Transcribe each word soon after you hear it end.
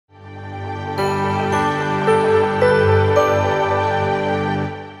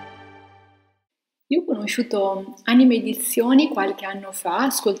conosciuto Anima Edizioni qualche anno fa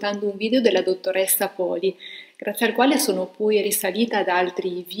ascoltando un video della dottoressa Poli, grazie al quale sono poi risalita ad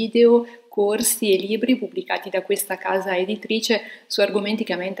altri video, corsi e libri pubblicati da questa casa editrice su argomenti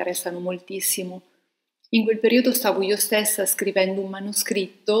che a me interessano moltissimo. In quel periodo stavo io stessa scrivendo un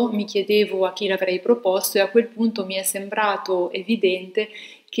manoscritto, mi chiedevo a chi l'avrei proposto e a quel punto mi è sembrato evidente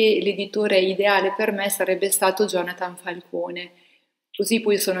che l'editore ideale per me sarebbe stato Jonathan Falcone. Così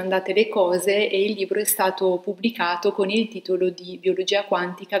poi sono andate le cose e il libro è stato pubblicato con il titolo di Biologia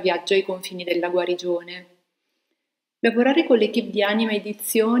quantica, viaggio ai confini della guarigione. Lavorare con l'equipe di Anima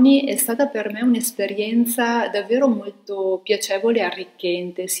Edizioni è stata per me un'esperienza davvero molto piacevole e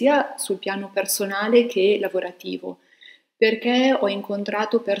arricchente, sia sul piano personale che lavorativo, perché ho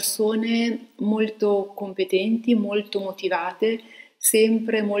incontrato persone molto competenti, molto motivate,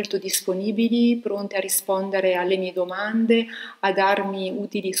 sempre molto disponibili, pronte a rispondere alle mie domande, a darmi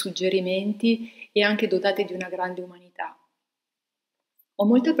utili suggerimenti e anche dotate di una grande umanità. Ho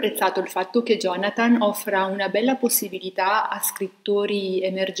molto apprezzato il fatto che Jonathan offra una bella possibilità a scrittori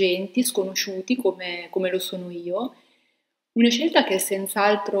emergenti, sconosciuti come lo sono io, una scelta che è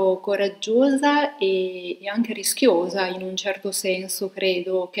senz'altro coraggiosa e anche rischiosa in un certo senso,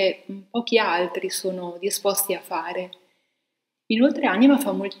 credo, che pochi altri sono disposti a fare. Inoltre Anima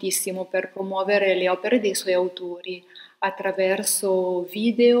fa moltissimo per promuovere le opere dei suoi autori, attraverso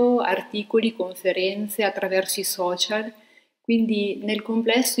video, articoli, conferenze, attraverso i social. Quindi nel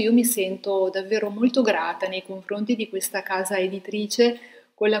complesso io mi sento davvero molto grata nei confronti di questa casa editrice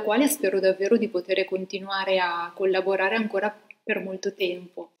con la quale spero davvero di poter continuare a collaborare ancora per molto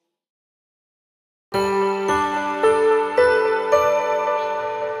tempo.